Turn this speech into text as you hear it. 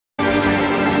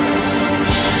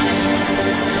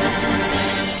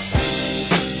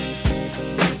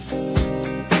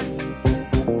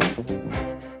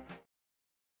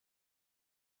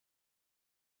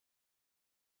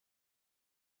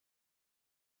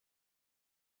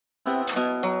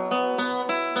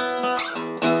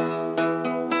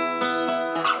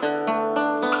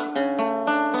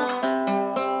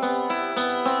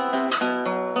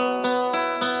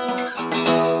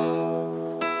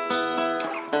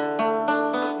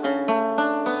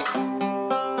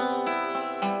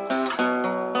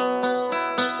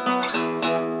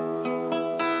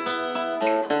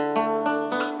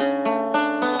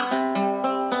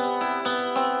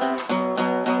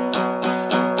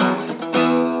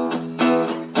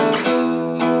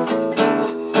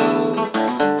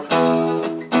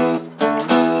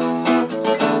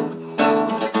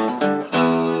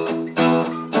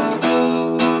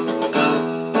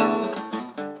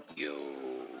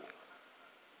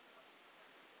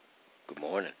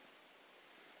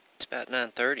about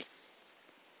 9:30.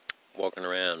 Walking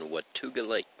around Watauga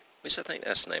Lake, at least I think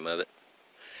that's the name of it.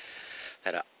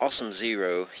 Had an awesome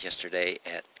zero yesterday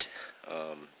at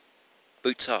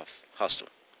Boots Off Hostel.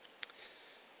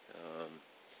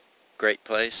 Great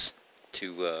place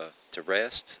to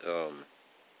rest.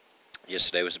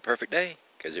 Yesterday was a perfect day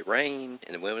because it rained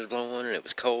and the wind was blowing and it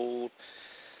was cold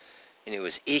and it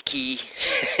was icky.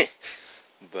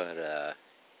 But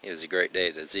it was a great day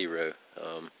at the zero.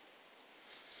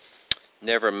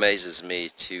 Never amazes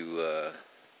me to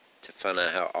find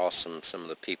out how awesome some of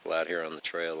the people out here on the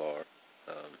trail are.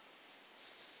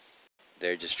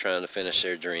 They're just trying to finish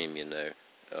their dream, you know.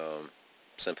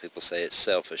 Some people say it's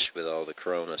selfish with all the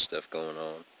corona stuff going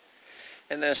on,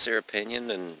 and that's their opinion,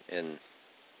 and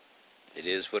it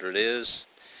is what it is.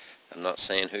 I'm not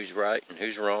saying who's right and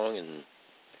who's wrong, and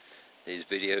these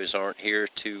videos aren't here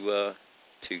to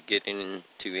get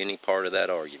into any part of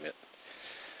that argument.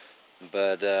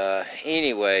 But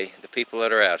anyway, the people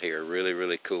that are out here are really,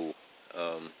 really cool.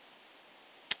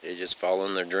 They're just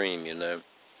following their dream, you know.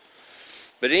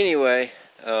 But anyway,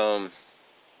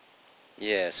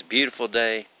 yeah, it's a beautiful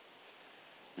day.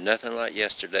 Nothing like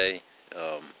yesterday.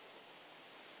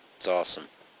 It's awesome.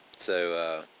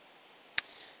 So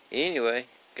anyway,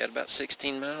 got about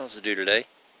 16 miles to do today.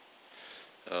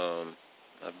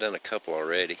 I've done a couple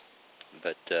already,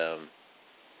 but I'm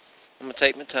gonna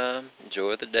take my time,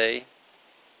 enjoy the day.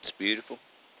 It's beautiful.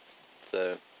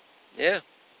 So yeah,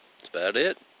 that's about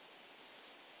it.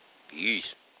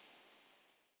 Peace.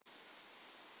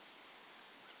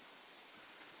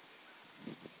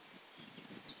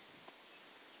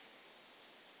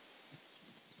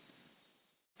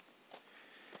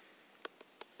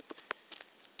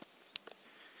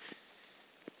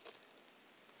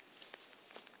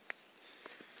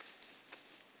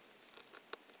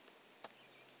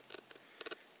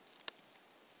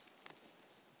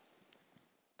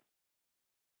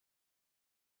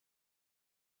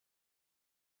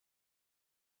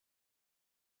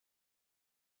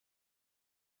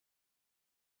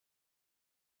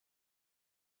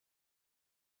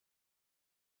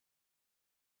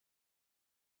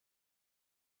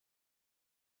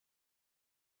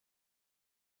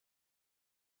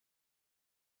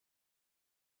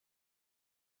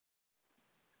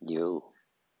 Yo,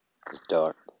 it's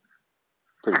dark.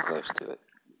 Pretty close to it.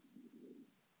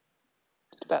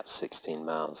 It's about 16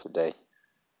 miles a day.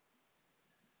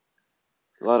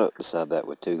 A lot up beside that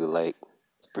Watauga Lake.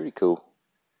 It's pretty cool.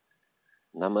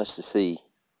 Not much to see.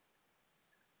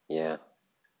 Yeah.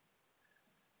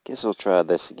 Guess I'll try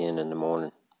this again in the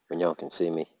morning when y'all can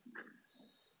see me.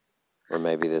 Or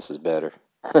maybe this is better.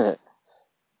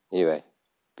 Anyway,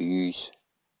 peace.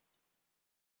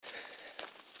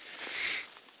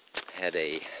 Had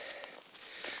a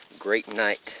great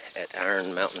night at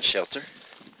Iron Mountain Shelter.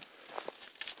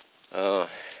 Had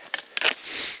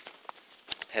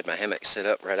my hammock set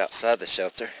up right outside the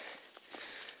shelter,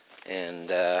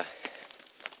 and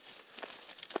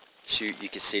shoot, you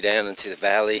could see down into the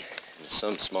valley in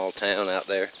some small town out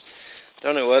there.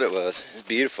 Don't know what it was. It's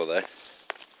beautiful though.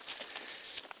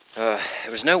 There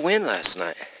was no wind last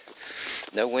night.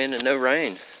 No wind and no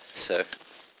rain, so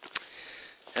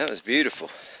that was beautiful.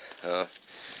 Kind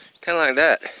of like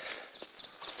that.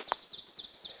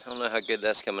 I don't know how good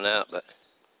that's coming out, but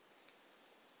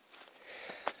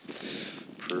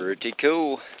pretty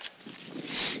cool.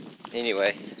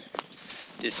 Anyway,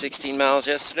 did 16 miles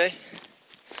yesterday.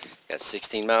 Got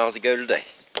 16 miles to go today.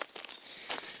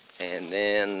 And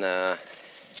then a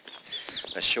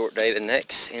short day the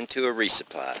next into a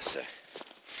resupply. So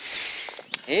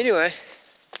anyway,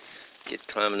 get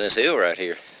climbing this hill right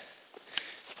here.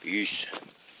 Peace.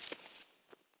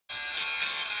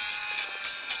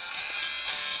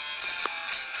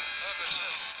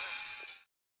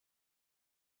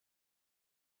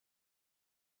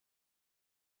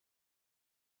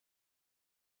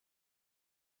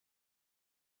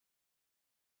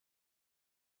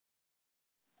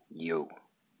 Yo,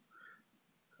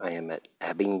 I am at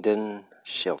Abingdon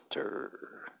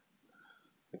Shelter,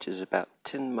 which is about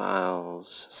 10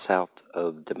 miles south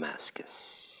of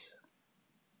Damascus,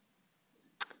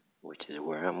 which is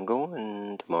where I'm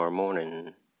going tomorrow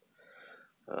morning.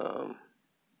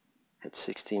 Had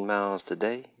 16 miles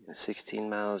today and 16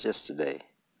 miles yesterday,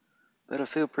 but I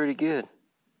feel pretty good.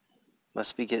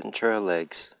 Must be getting trail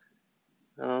legs.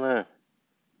 I don't know.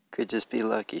 Could just be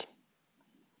lucky.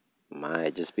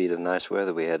 Might just be the nice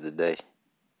weather we had today.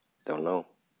 Don't know.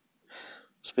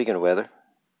 Speaking of weather,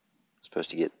 supposed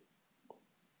to get,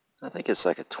 I think it's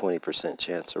like a 20%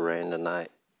 chance of rain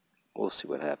tonight. We'll see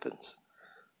what happens.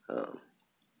 Of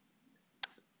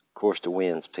course the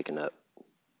wind's picking up,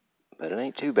 but it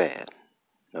ain't too bad.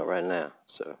 Not right now.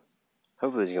 So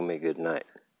hopefully it's going to be a good night.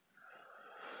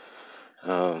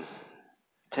 Tell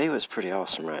you what's pretty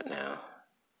awesome right now.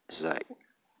 It's like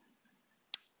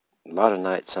a lot of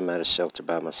nights I'm at a shelter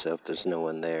by myself. There's no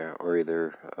one there, or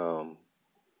either,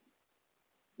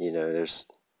 you know,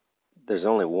 there's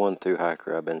only one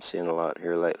thru-hiker I've been seeing a lot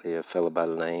here lately, a fellow by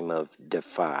the name of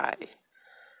Defy.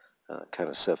 Kind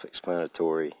of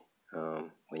self-explanatory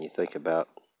when you think about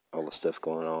all the stuff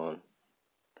going on.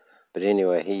 But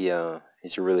anyway,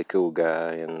 he's a really cool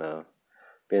guy, and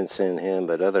been seeing him.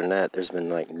 But other than that, there's been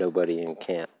like nobody in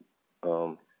camp.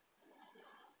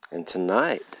 And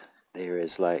tonight there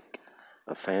is like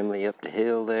a family up the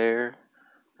hill there.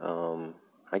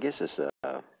 I guess it's a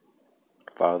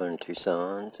father and two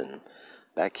sons, and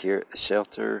back here at the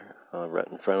shelter, right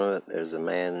in front of it, there's a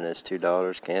man and his two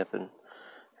daughters camping.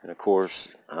 And of course,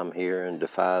 I'm here, and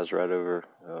Defy's right over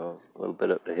a little bit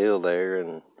up the hill there.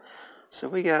 And so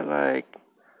we got like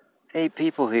 8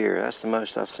 people here. That's the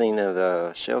most I've seen at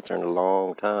a shelter in a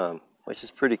long time, which is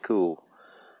pretty cool.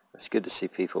 It's good to see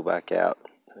people back out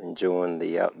enjoying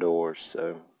the outdoors.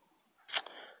 So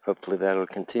hopefully that'll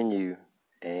continue.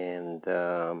 And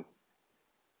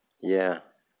yeah,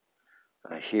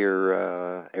 I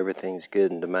hear everything's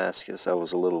good in Damascus. I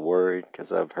was a little worried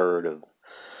because I've heard of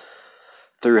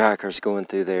thru-hikers going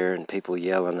through there and people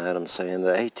yelling at them saying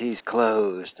the AT's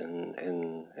closed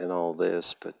and all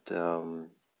this. But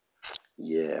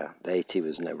yeah, the AT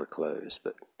was never closed.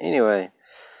 But anyway,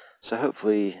 so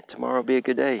hopefully tomorrow will be a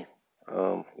good day.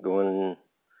 Going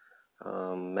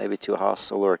maybe to a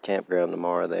hostel or a campground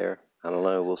tomorrow there. I don't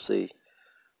know, we'll see.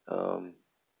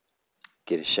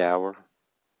 Get a shower,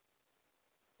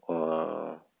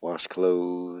 wash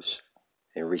clothes,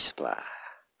 and resupply.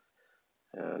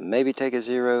 Maybe take a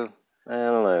zero. I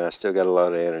don't know. I still got a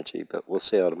lot of energy, but we'll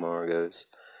see how tomorrow goes.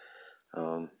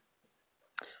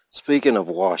 Speaking of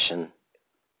washing,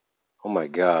 oh my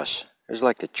gosh, there's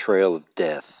like the trail of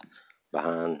death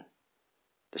behind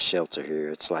the shelter here.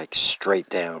 It's like straight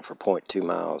down for 0.2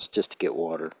 miles just to get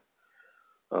water.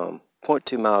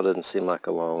 0.2 mile doesn't seem like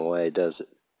a long way, does it?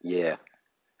 Yeah.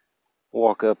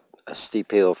 Walk up a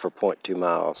steep hill for 0.2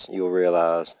 miles. You'll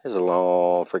realize it's a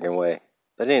long freaking way.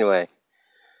 But anyway,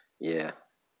 yeah,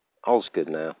 all's good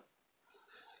now.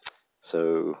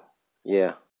 So, yeah,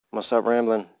 I'm gonna stop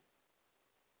rambling.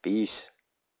 Peace.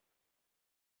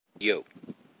 Yo.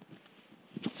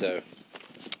 So,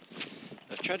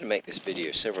 I've tried to make this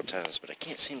video several times, but I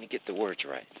can't seem to get the words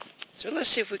right. So let's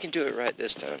see if we can do it right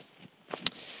this time.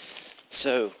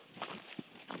 So,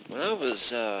 when I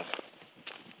was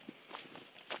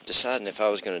deciding if I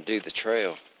was going to do the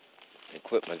trail and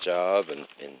quit my job and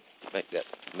make that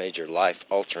major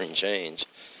life-altering change,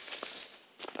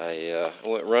 I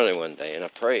went running one day and I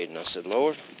prayed and I said,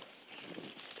 Lord,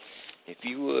 if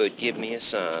you would give me a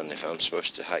sign if I'm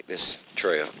supposed to hike this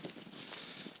trail,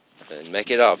 and make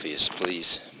it obvious,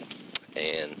 please.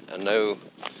 And I know,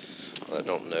 well, I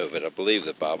don't know, but I believe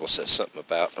the Bible says something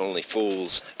about only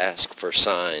fools ask for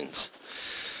signs.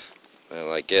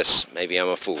 Well, I guess maybe I'm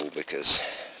a fool because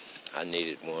I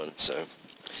needed one. So,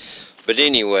 but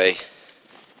anyway,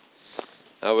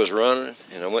 I was running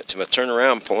and I went to my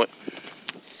turnaround point,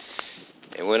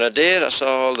 and when I did, I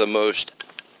saw the most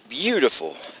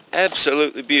beautiful,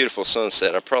 absolutely beautiful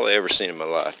sunset I've probably ever seen in my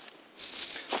life.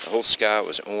 The whole sky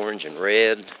was orange and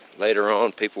red. Later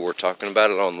on, people were talking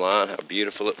about it online, how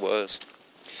beautiful it was.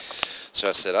 So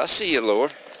I said, I see you,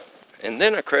 Lord. And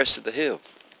then I crested the hill.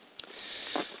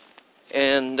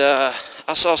 And I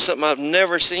saw something I've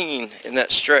never seen in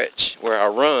that stretch where I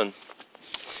run.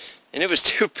 And it was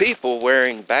 2 people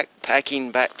wearing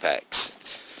backpacking backpacks.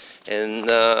 And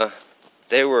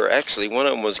they were actually, one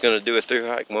of them was going to do a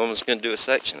thru-hike, one was going to do a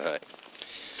section hike.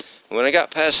 When I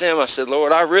got past them, I said,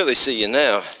 Lord, I really see you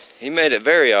now. He made it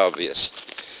very obvious.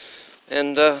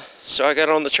 And so I got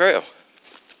on the trail.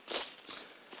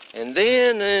 And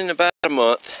then in about a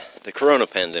month, the corona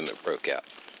pandemic broke out.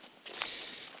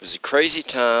 It was a crazy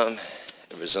time.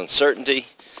 There was uncertainty.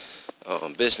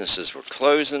 Businesses were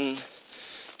closing.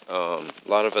 A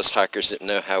lot of us hikers didn't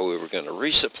know how we were going to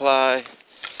resupply.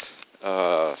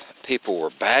 People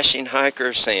were bashing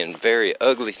hikers, saying very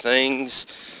ugly things,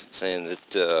 saying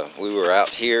that we were out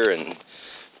here and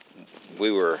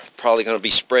we were probably going to be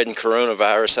spreading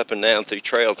coronavirus up and down through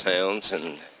trail towns.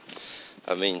 And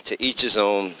I mean, to each his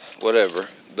own, whatever.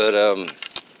 But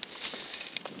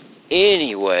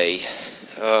anyway,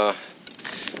 I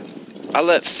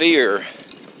let fear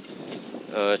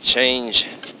change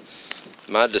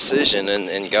my decision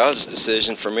and God's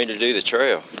decision for me to do the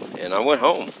trail. And I went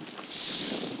home.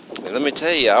 And let me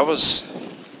tell you, it was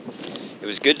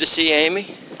good to see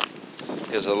Amy.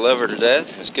 because I love her to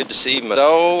death. It's good to see my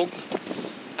dog,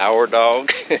 our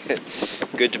dog.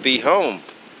 Good to be home.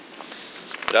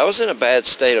 But I was in a bad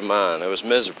state of mind. I was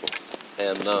miserable.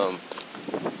 And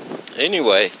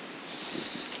anyway,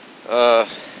 a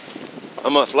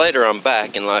month later I'm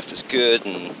back and life is good,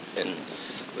 and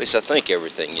at least I think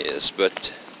everything is.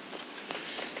 But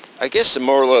I guess the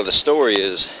moral of the story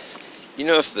is, you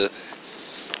know, if the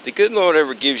good Lord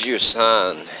ever gives you a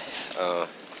sign,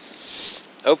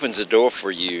 opens a door for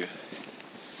you,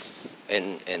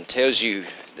 and tells you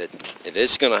that it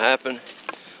is going to happen,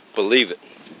 believe it.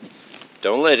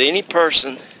 Don't let any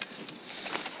person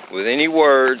with any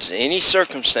words, any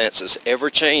circumstances ever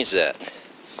change that.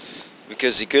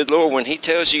 Because the good Lord, when He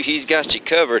tells you He's got you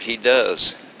covered, He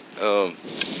does.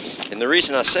 And the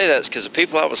reason I say that is because the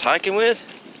people I was hiking with,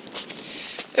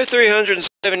 they're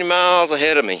 370 miles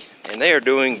ahead of me, and they are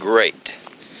doing great.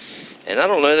 And I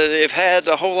don't know that they've had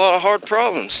a whole lot of hard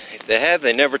problems. If they have,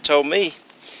 they never told me,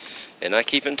 and I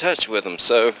keep in touch with them.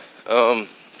 So,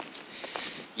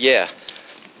 yeah,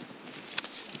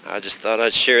 I just thought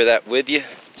I'd share that with you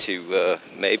to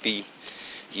maybe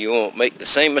you won't make the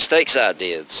same mistakes I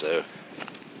did. So,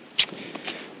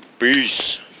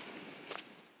 peace.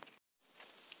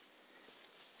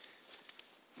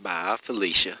 Bye,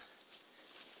 Felicia.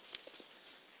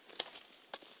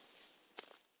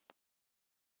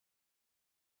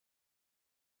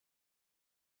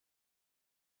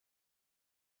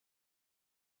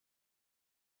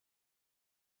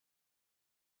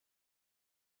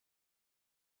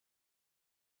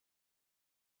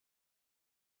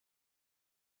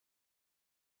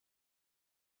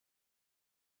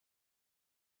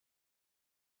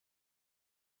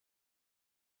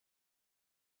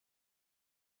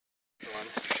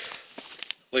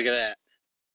 Look at that.